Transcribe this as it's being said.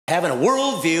having a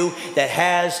worldview that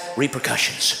has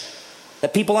repercussions,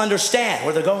 that people understand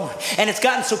where they're going. And it's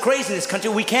gotten so crazy in this country,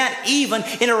 we can't even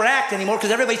interact anymore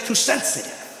because everybody's too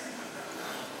sensitive.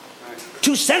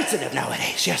 Too sensitive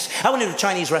nowadays, yes. I went into a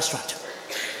Chinese restaurant.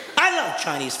 I love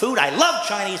Chinese food. I love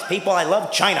Chinese people. I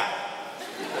love China.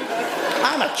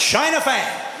 I'm a China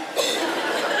fan.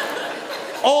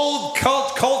 Old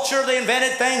culture, they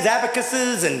invented things,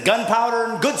 abacuses and gunpowder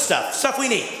and good stuff we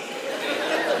need.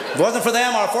 If it wasn't for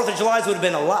them, our 4th of July would have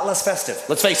been a lot less festive.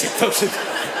 Let's face it, folks. It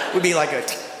would be like a,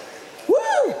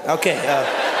 woo! Okay.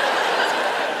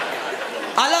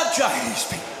 I love Chinese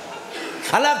people.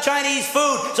 I love Chinese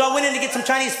food, so I went in to get some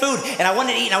Chinese food, and I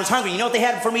wanted to eat, and I was hungry. You know what they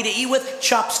had for me to eat with?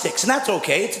 Chopsticks, and that's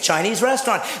okay. It's a Chinese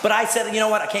restaurant. But I said, you know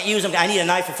what? I can't use them. I need a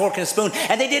knife, a fork, and a spoon,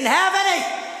 and they didn't have any.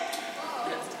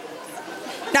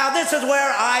 Now, this is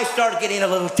where I started getting a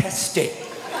little testy.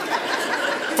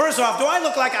 First off, do I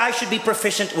look like I should be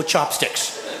proficient with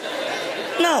chopsticks?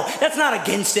 No, that's not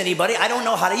against anybody. I don't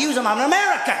know how to use them. I'm an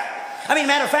American. I mean,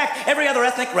 matter of fact, every other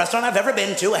ethnic restaurant I've ever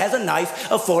been to has a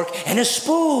knife, a fork, and a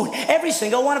spoon. Every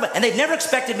single one of them. And they've never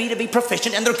expected me to be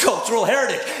proficient in their cultural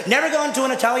heritage. Never gone to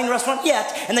an Italian restaurant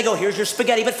yet, and they go, here's your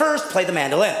spaghetti, but first, play the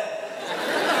mandolin.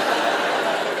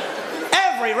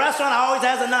 Every restaurant always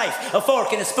has a knife, a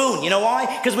fork, and a spoon. You know why?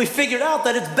 Because we figured out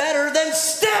that it's better than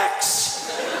sticks.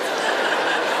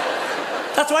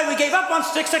 That's why we gave up on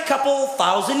sticks a couple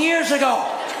thousand years ago.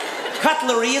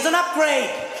 Cutlery is an upgrade.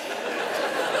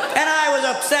 And I was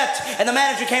upset, and the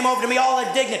manager came over to me all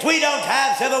indignant. We don't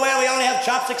have silverware, we only have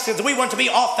chopsticks because we want to be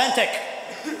authentic.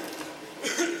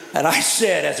 And I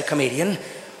said, as a comedian,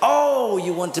 oh,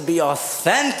 you want to be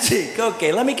authentic?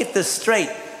 Okay, let me get this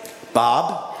straight.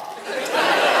 Bob?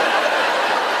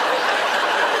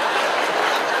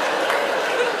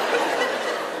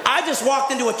 I just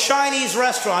walked into a Chinese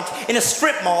restaurant in a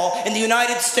strip mall in the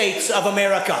United States of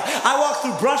America. I walked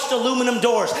through brushed aluminum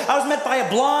doors. I was met by a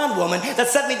blonde woman that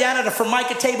set me down at a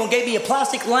formica table and gave me a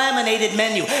plastic laminated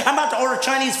menu. I'm about to order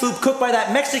Chinese food cooked by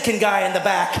that Mexican guy in the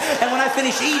back. And when I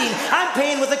finish eating, I'm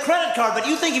paying with a credit card. But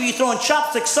you think if you throw in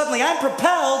chopsticks, suddenly I'm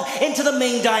propelled into the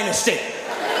Ming Dynasty.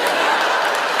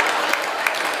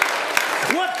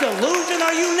 What delusion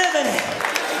are you living in?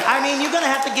 I mean, you're going to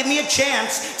have to give me a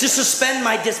chance to suspend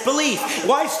my disbelief.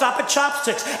 Why stop at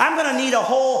chopsticks? I'm going to need a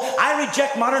whole I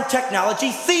reject modern technology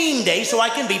theme day so I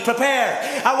can be prepared.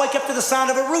 I'll wake up to the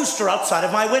sound of a rooster outside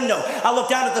of my window. I'll look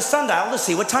down at the sundial to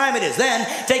see what time it is. Then,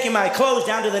 taking my clothes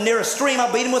down to the nearest stream,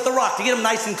 I'll beat them with a rock to get them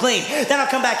nice and clean. Then I'll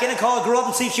come back in and call a girl up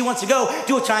and see if she wants to go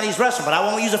to a Chinese restaurant. But I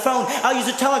won't use a phone. I'll use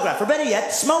a telegraph, or better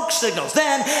yet, smoke signals.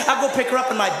 Then I'll go pick her up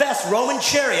in my best Roman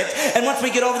chariot. And once we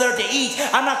get over there to eat,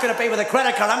 I'm not going to pay with a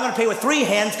credit card. I'm going to pay with 3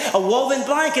 hands, a woven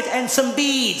blanket, and some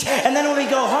beads. And then when we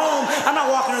go home, I'm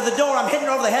not walking her to the door. I'm hitting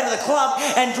her over the head of the club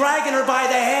and dragging her by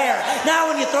the hair. Now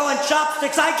when you throw in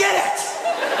chopsticks, I get it.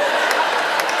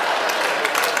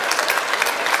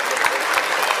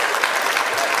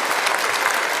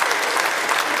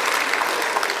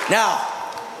 Now,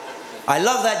 I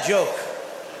love that joke.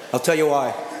 I'll tell you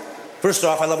why. First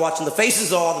off, I love watching the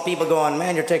faces of all the people going,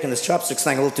 man, you're taking this chopsticks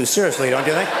thing a little too seriously, don't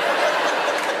you think?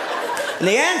 And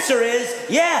the answer is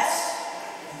yes.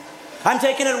 I'm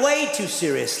taking it way too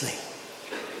seriously.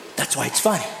 That's why it's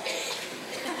funny.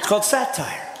 It's called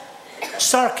satire,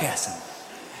 sarcasm,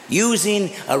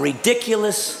 using a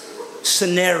ridiculous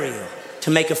scenario to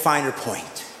make a finer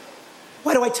point.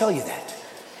 Why do I tell you that?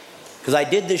 Because I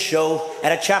did this show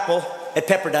at a chapel at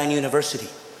Pepperdine University.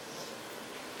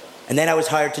 And then I was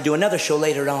hired to do another show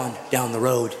later on down the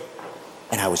road,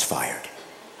 and I was fired.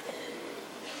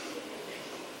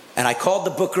 And I called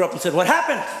the booker up and said, what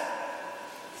happened?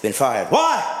 Been fired.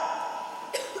 Why?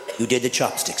 You did the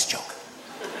chopsticks joke.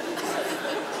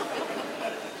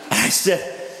 And I said,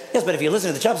 yes, but if you listen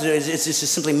to the chopsticks, it's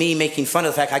just simply me making fun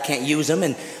of the fact I can't use them,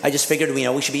 and I just figured, you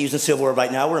know, we should be using silverware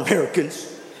right now. We're Americans.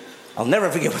 I'll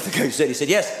never forget what the guy said. He said,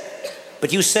 yes,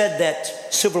 but you said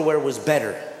that silverware was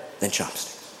better than chopsticks.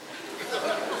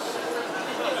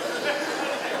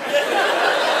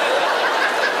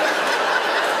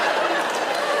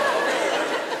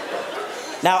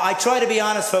 Now, I try to be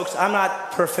honest, folks. I'm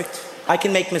not perfect. I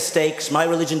can make mistakes. My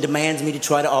religion demands me to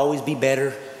try to always be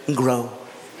better and grow.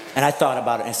 And I thought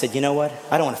about it and I said, you know what?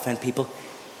 I don't want to offend people.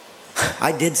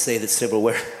 I did say that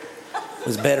silverware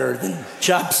was better than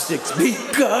chopsticks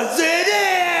because it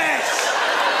is!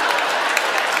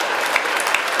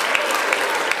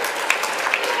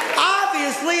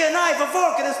 Obviously, a knife, a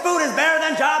fork, and a spoon is better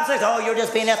than chopsticks. Oh, you're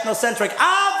just being ethnocentric.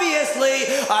 Obviously,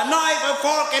 a knife, a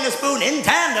fork, and a spoon in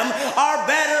tandem are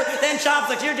better than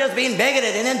chopsticks. You're just being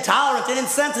bigoted and intolerant and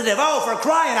insensitive. Oh, for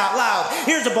crying out loud.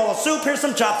 Here's a bowl of soup, here's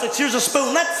some chopsticks, here's a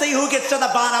spoon. Let's see who gets to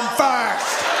the bottom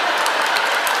first.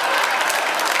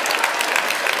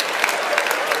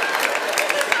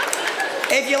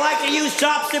 If you like to use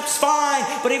chopsticks, fine.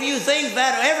 But if you think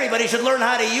that everybody should learn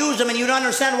how to use them and you don't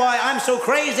understand why I'm so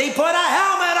crazy, put a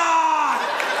helmet on!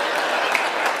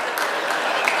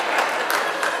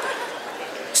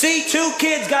 See, 2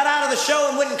 kids got out of the show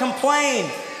and wouldn't complain.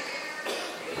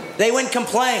 They wouldn't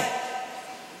complain.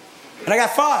 And I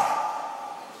got fired.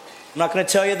 I'm not going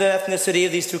to tell you the ethnicity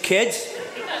of these 2 kids.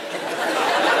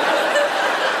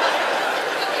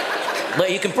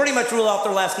 But you can pretty much rule out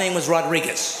their last name was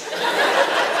Rodriguez.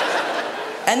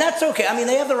 And that's okay. I mean,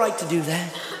 they have the right to do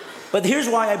that. But here's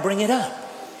why I bring it up.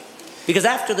 Because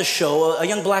after the show, a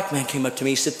young black man came up to me.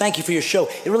 He said, "Thank you for your show.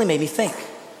 It really made me think."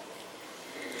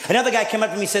 Another guy came up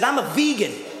to me and said, "I'm a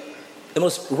vegan, the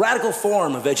most radical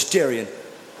form of vegetarian."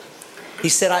 He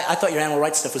said, I thought your animal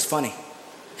rights stuff was funny."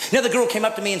 Another girl came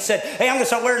up to me and said, "Hey, I'm going to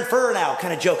start wearing fur now,"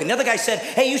 kind of joking. Another guy said,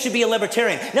 "Hey, you should be a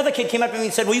libertarian." Another kid came up to me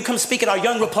and said, "Will you come speak at our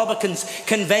Young Republicans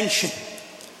convention?"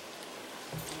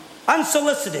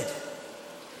 Unsolicited.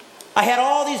 I had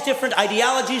all these different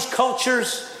ideologies,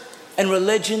 cultures, and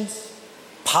religions,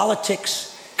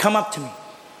 politics come up to me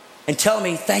and tell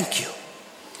me thank you.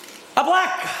 A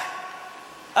black guy,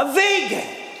 a vegan,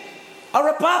 a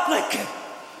Republican,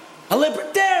 a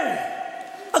libertarian,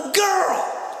 a girl.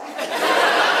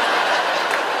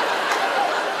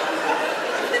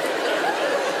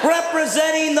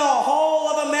 Representing the whole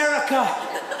of America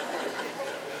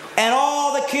and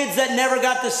all the kids that never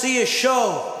got to see a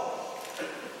show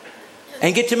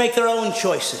and get to make their own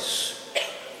choices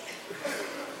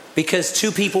because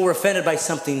 2 people were offended by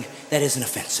something that isn't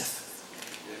offensive.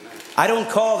 I don't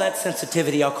call that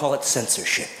sensitivity, I'll call it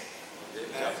censorship.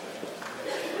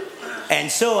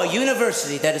 And so a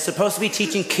university that is supposed to be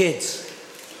teaching kids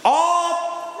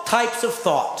all types of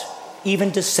thought,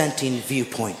 even dissenting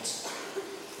viewpoints,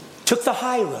 took the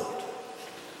high road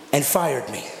and fired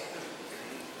me.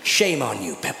 Shame on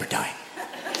you, Pepperdine.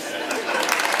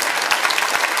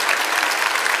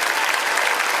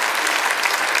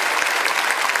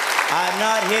 I'm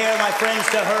not here, my friends,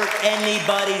 to hurt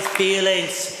anybody's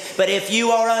feelings. But if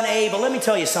you are unable, let me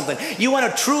tell you something. You want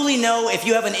to truly know if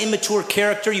you have an immature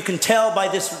character, you can tell by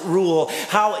this rule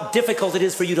how difficult it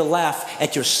is for you to laugh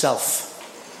at yourself.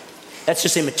 That's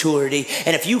just immaturity.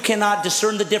 And if you cannot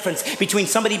discern the difference between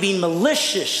somebody being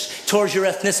malicious towards your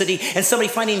ethnicity and somebody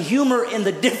finding humor in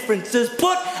the differences,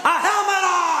 put a helmet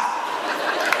on!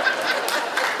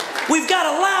 We've got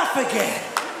to laugh again.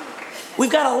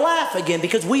 We've got to laugh again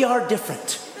because we are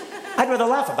different. I'd rather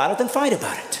laugh about it than fight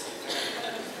about it.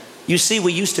 You see,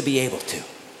 we used to be able to.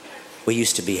 We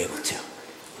used to be able to.